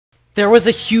There was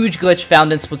a huge glitch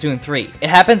found in Splatoon 3. It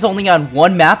happens only on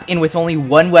one map and with only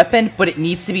one weapon, but it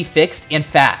needs to be fixed and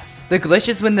fast. The glitch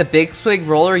is when the Big Swig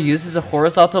roller uses a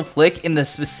horizontal flick in the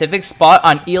specific spot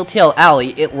on Eeltail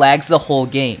Alley, it lags the whole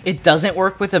game. It doesn't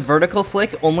work with a vertical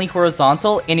flick, only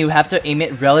horizontal, and you have to aim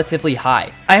it relatively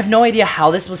high. I have no idea how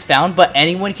this was found, but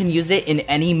anyone can use it in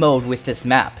any mode with this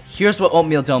map. Here's what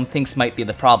Oatmeal Dome thinks might be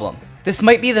the problem. This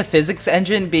might be the physics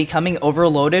engine becoming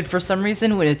overloaded for some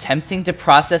reason when attempting to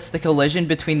process the collision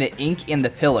between the ink and the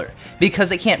pillar.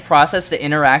 Because it can't process the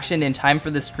interaction in time for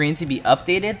the screen to be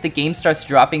updated, the game starts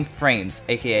dropping frames,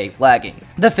 aka lagging.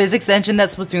 The physics engine that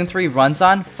Splatoon 3 runs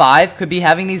on, 5, could be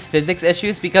having these physics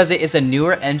issues because it is a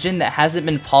newer engine that hasn't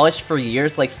been polished for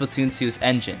years like Splatoon 2's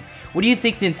engine. What do you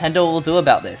think Nintendo will do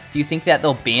about this? Do you think that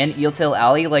they'll ban Eeltail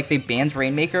Alley like they banned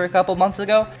Rainmaker a couple months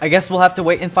ago? I guess we'll have to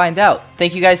wait and find out.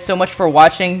 Thank you guys so much for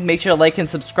watching. Make sure to like and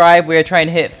subscribe. We are trying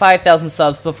to hit 5,000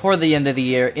 subs before the end of the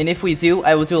year, and if we do,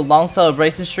 I will do a long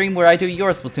celebration stream where I do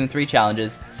your Splatoon 3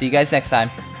 challenges. See you guys next time.